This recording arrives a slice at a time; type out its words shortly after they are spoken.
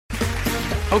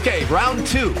Okay, round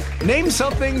two. Name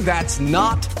something that's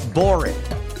not boring.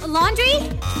 A laundry?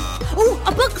 Ooh, a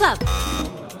book club.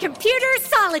 Computer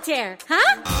solitaire,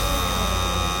 huh?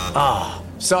 Ah,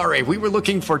 sorry, we were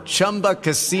looking for Chumba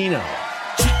Casino.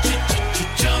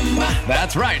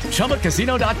 That's right,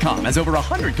 ChumbaCasino.com has over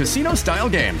 100 casino-style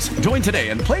games. Join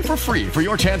today and play for free for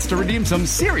your chance to redeem some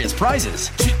serious prizes.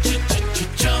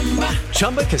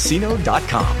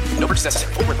 ChumbaCasino.com. No purchase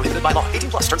necessary. Void where prohibited by law.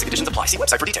 18 plus. Terms and conditions apply. See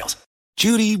website for details.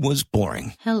 Judy was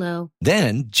boring. Hello.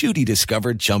 Then Judy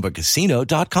discovered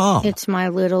ChumbaCasino.com. It's my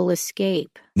little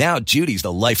escape. Now Judy's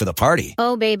the life of the party.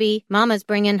 Oh, baby, mama's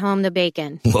bringing home the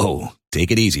bacon. Whoa,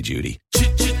 take it easy, Judy.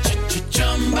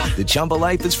 The Chumba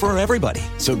life is for everybody.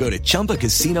 So go to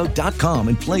ChumbaCasino.com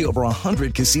and play over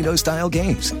 100 casino-style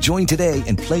games. Join today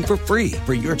and play for free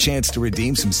for your chance to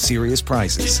redeem some serious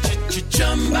prizes.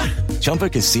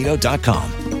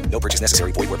 ChumbaCasino.com. No purchase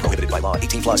necessary. Void where prohibited by law.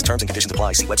 18 plus. Terms and conditions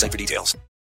apply. See website for details.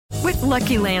 With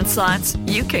Lucky Land Slots,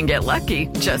 you can get lucky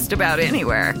just about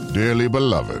anywhere. Dearly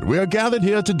beloved, we are gathered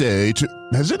here today to...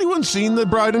 Has anyone seen the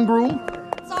bride and groom?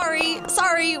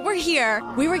 Sorry, we're here.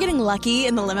 We were getting lucky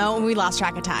in the limo and we lost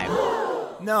track of time.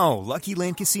 No, Lucky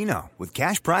Land Casino, with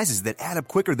cash prizes that add up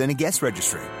quicker than a guest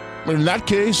registry. In that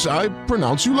case, I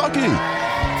pronounce you lucky.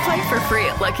 Play for free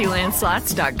at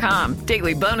LuckyLandSlots.com.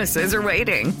 Daily bonuses are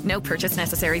waiting. No purchase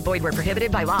necessary. Void where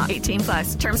prohibited by law. 18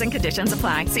 plus. Terms and conditions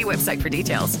apply. See website for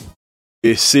details.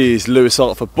 This is Lewis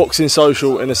Hart for Boxing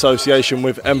Social in association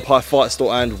with Empire Fight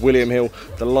Store and William Hill.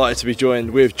 Delighted to be joined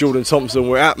with Jordan Thompson.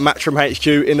 We're at Matchroom HQ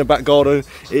in the back garden.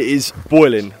 It is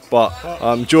boiling, but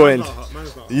I'm joined.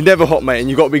 You're never hot, mate,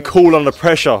 and you've got to be cool under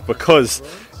pressure because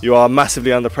you are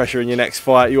massively under pressure in your next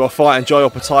fight. You are fighting Jai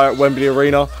Opetaia at Wembley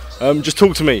Arena. Just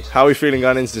talk to me. How are you feeling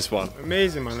going into this one?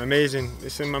 Amazing, man, amazing.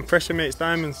 Listen, man, pressure makes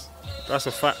diamonds. That's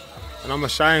a fact. And I'm a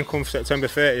shine come September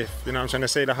 30th. You know what I'm trying to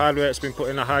say? The hard work's been put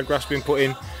in, the hard graft's been put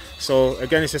in. So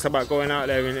again, it's just about going out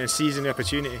there and seizing the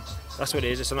opportunity. That's what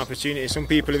it is, it's an opportunity. Some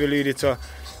people have alluded to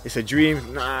it's a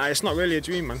dream. Nah, it's not really a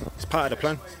dream, man. It's part of the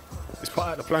plan. It's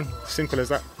part of the plan, simple as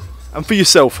that. And for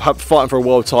yourself, fighting for a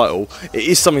world title, it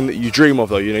is something that you dream of,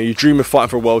 though. You know, you dream of fighting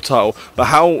for a world title. But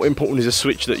how important is a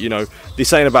switch that, you know,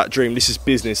 this ain't about dream, this is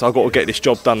business. I've got to get this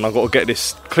job done. I've got to get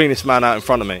this cleanest man out in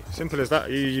front of me. Simple as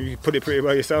that. You put it pretty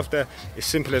well yourself there. It's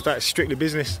simple as that. It's strictly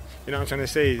business. You know what I'm trying to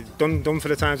say? Done for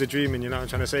the times of dreaming. You know what I'm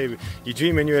trying to say? You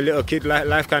dream when you're a little kid.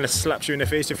 Life kind of slaps you in the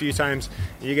face a few times.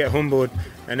 And you get humbled,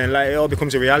 and then it all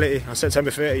becomes a reality. On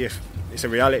September 30th, it's a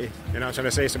reality. You know what I'm trying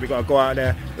to say? So we got to go out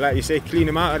there, like you say, clean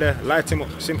him out of there, light him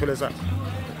up. Simple as that.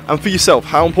 And for yourself,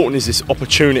 how important is this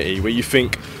opportunity where you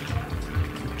think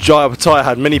Jai Opetaia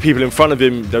had many people in front of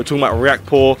him? They were talking about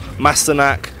Riakporhe,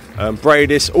 Masternak,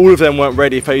 Bradis, all of them weren't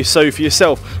ready. So for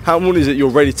yourself, how important is it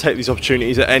you're ready to take these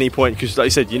opportunities at any point? Because like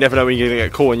you said, you never know when you're going to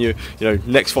get caught and you know,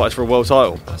 next fight is for a world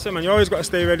title. That's it, man. You always got to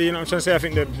stay ready. You know what I'm trying to say? I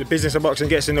think the business of boxing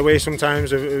gets in the way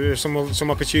sometimes of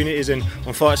some opportunities, and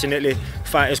unfortunately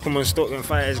fighters come unstuck and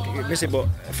fighters miss it. But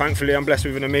thankfully I'm blessed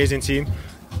with an amazing team.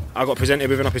 I got presented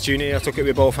with an opportunity, I took it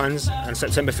with both hands, and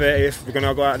September 30th we're going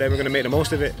to go out there, we're going to make the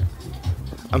most of it.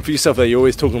 And for yourself there, you're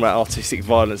always talking about artistic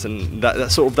violence and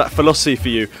that sort of that philosophy for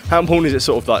you. How important is it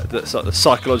sort of like the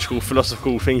psychological,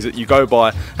 philosophical things that you go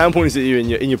by? How important is it you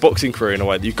in your boxing career in a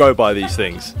way that you go by these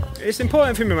things? It's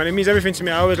important for me, man. It means everything to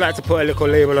me. I always like to put a little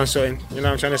label on something. You know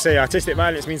what I'm trying to say? Artistic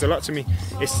violence means a lot to me.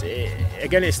 It's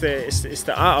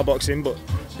the art of boxing, but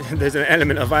there's an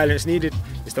element of violence needed.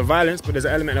 It's the violence, but there's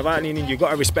an element of art needed. You've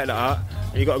got to respect the art,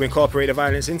 and you've got to incorporate the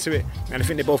violence into it. And I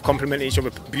think they both complement each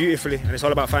other beautifully, and it's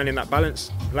all about finding that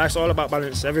balance. Life's all about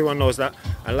balance, everyone knows that,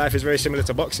 and life is very similar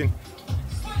to boxing.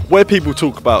 Where people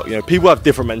talk about, you know, people have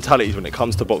different mentalities when it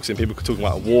comes to boxing. People can talk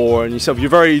about war, and yourself, you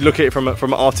very look at it from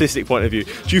an artistic point of view.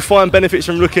 Do you find benefits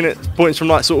from looking at points from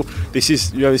like sort of this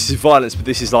is violence, but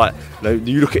this is like, you know,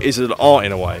 you look at it as an art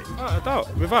in a way?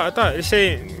 Without a doubt. It's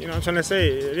saying, you know, I'm trying to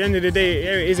say, at the end of the day,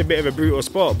 it is a bit of a brutal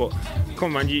sport, but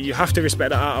come on, you have to respect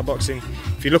the art of boxing.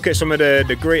 If you look at some of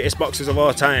the greatest boxers of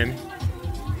all time,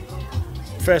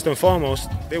 first and foremost,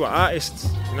 they were artists.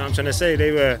 You know what I'm trying to say?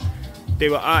 They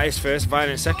were artists first,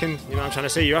 violence second. You know what I'm trying to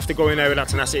say? You have to go in there with that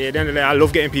tenacity. At the end of the day, I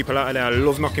love getting people out of there. I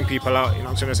love knocking people out. You know what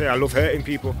I'm trying to say? I love hurting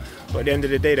people. But at the end of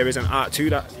the day, there is an art to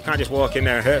that. You can't just walk in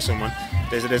there and hurt someone.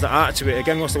 There's an art to it.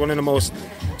 Again, what's one of the most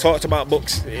talked about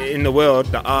books in the world?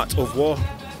 The Art of War.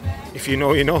 If you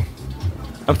know, you know.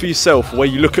 And for yourself, where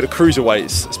you look at the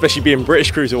cruiserweights, especially being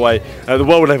British cruiserweight, the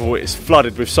world level is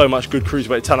flooded with so much good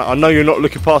cruiserweight talent. I know you're not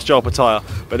looking past Jai Opetaia,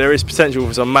 but there is potential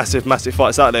for some massive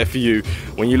fights out there for you.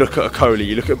 When you look at a Coley,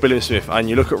 you look at Billy Smith, and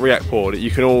you look at Riakporhe, that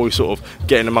you can always sort of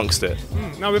get in amongst it.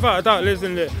 Now, without a doubt,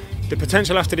 listen, the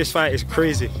potential after this fight is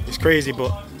crazy. It's crazy,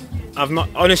 but I've not,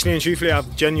 honestly and truthfully,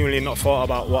 I've genuinely not thought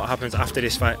about what happens after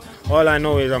this fight. All I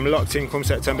know is I'm locked in come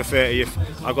September 30th.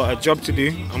 I've got a job to do.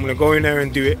 I'm going to go in there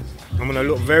and do it. I'm going to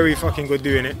look very fucking good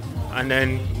doing it. And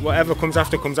then whatever comes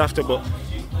after, but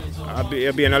I'll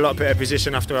be in a lot better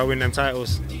position after I win them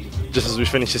titles. Just as we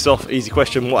finish this off, easy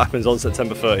question, what happens on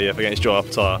September 30th against Joe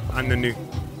Opetaia? And the new.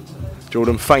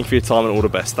 Jordan, thank you for your time and all the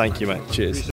best. Thank you, mate.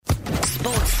 Cheers.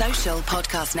 Sports Social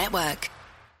Podcast Network.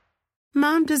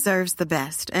 Mom deserves the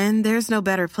best, and there's no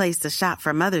better place to shop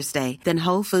for Mother's Day than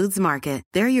Whole Foods Market.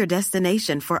 They're your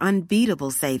destination for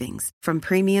unbeatable savings, from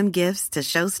premium gifts to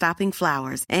show-stopping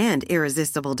flowers and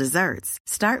irresistible desserts.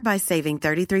 Start by saving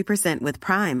 33% with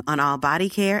Prime on all body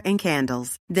care and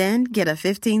candles. Then get a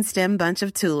 15-stem bunch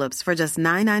of tulips for just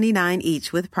 $9.99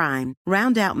 each with Prime.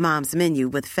 Round out Mom's menu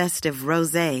with festive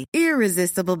rosé,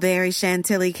 irresistible berry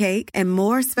chantilly cake, and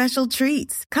more special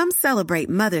treats. Come celebrate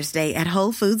Mother's Day at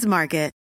Whole Foods Market.